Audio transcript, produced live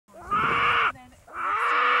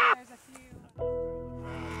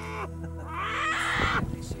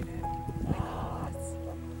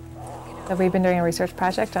So we've been doing a research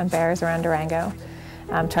project on bears around Durango,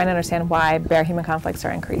 trying to understand why bear-human conflicts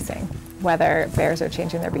are increasing, whether bears are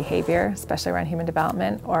changing their behavior, especially around human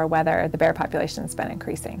development, or whether the bear population has been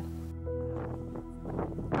increasing.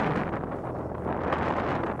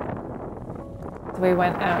 So we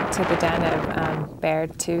went out to the den of bear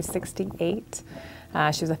 268.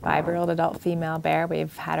 She was a 5-year-old adult female bear.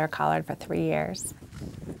 We've had her collared for 3 years.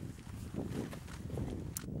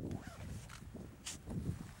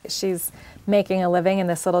 She's making a living in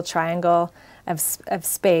this little triangle of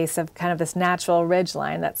space, of kind of this natural ridge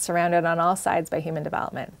line that's surrounded on all sides by human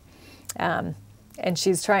development. And she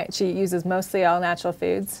uses mostly all natural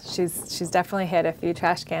foods. She's definitely hit a few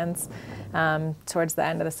trash cans towards the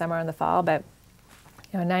end of the summer and the fall, but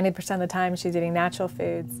 90% of the time she's eating natural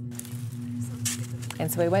foods.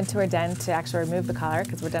 And so we went to her den to actually remove the collar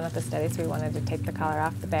because we're done with the study, so we wanted to take the collar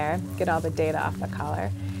off the bear, get all the data off the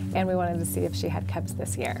collar, and we wanted to see if she had cubs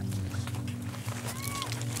this year.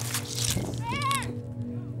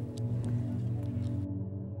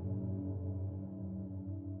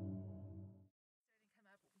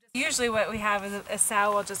 Usually what we have is a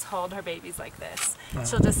sow will just hold her babies like this.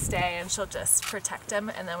 She'll just stay and she'll just protect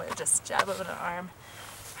them, and then we would just jab them in her arm.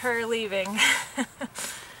 Her leaving,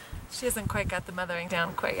 she hasn't quite got the mothering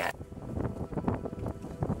down quite yet.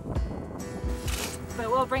 But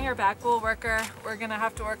we'll bring her back, we'll work her. We're gonna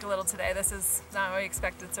have to work a little today. This is not what we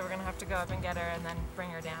expected, so we're gonna have to go up and get her and then bring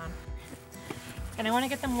her down. And I wanna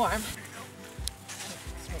get them warm.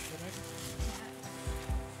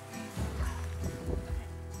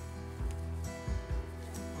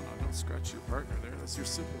 Don't scratch your partner there, that's your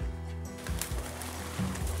sibling.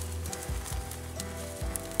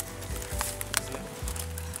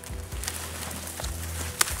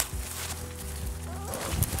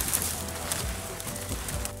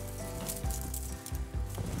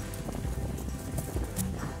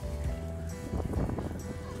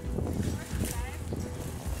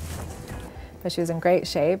 But she was in great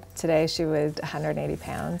shape. Today she weighed 180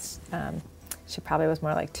 pounds. She probably was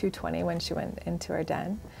more like 220 when she went into her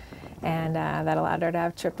den. And that allowed her to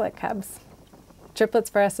have triplet cubs.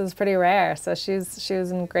 Triplets for us is pretty rare, so she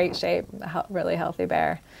was in great shape, a really healthy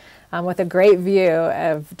bear, with a great view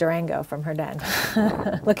of Durango from her den,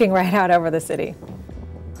 looking right out over the city.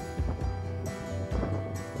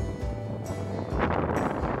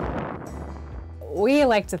 We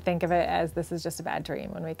like to think of it as this is just a bad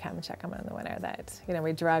dream when we come check them in the winter, that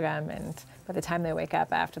we drug them, and by the time they wake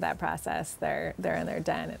up after that process, they're in their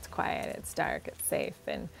den. It's quiet, it's dark, it's safe,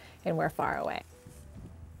 and we're far away.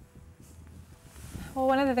 Well,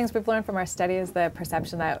 one of the things we've learned from our study is the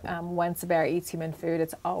perception that once a bear eats human food,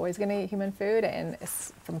 it's always going to eat human food. And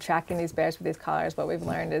from tracking these bears with these collars, what we've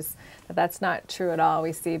learned is that that's not true at all.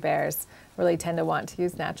 We see bears really tend to want to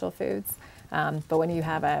use natural foods. But when you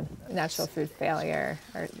have a natural food failure,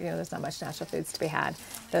 or there's not much natural foods to be had,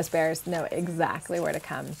 those bears know exactly where to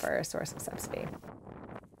come for a source of subsidy.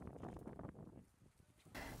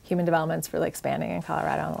 Human development's really expanding in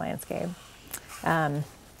Colorado on the landscape.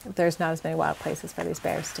 There's not as many wild places for these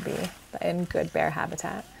bears to be in good bear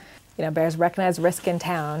habitat. Bears recognize risk in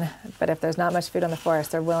town, but if there's not much food on the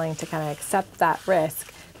forest, they're willing to kind of accept that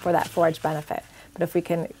risk for that forage benefit. But if we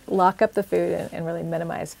can lock up the food and really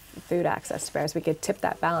minimize food access to bears, we could tip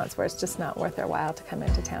that balance where it's just not worth their while to come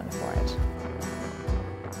into town to forage.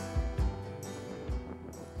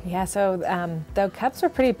 Yeah, so the cubs were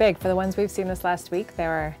pretty big. For the ones we've seen this last week, they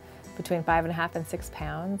were between 5.5 and 6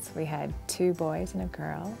 pounds. We had 2 boys and a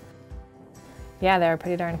girl. Yeah, they were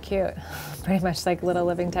pretty darn cute. Pretty much like little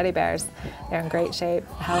living teddy bears. They're in great shape,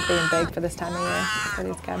 healthy and big for this time of year for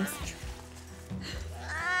these cubs.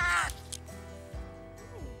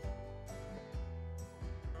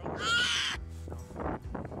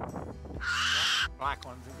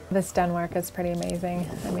 This den work is pretty amazing.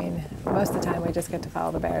 I mean, most of the time we just get to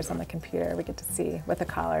follow the bears on the computer. We get to see with the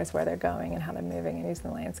collars where they're going and how they're moving and using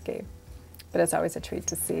the landscape. But it's always a treat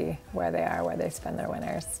to see where they are, where they spend their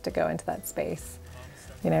winters, to go into that space,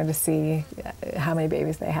 to see how many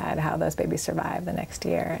babies they had, how those babies survive the next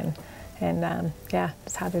year, and yeah,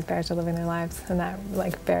 just how these bears are living their lives in that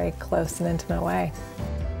very close and intimate way.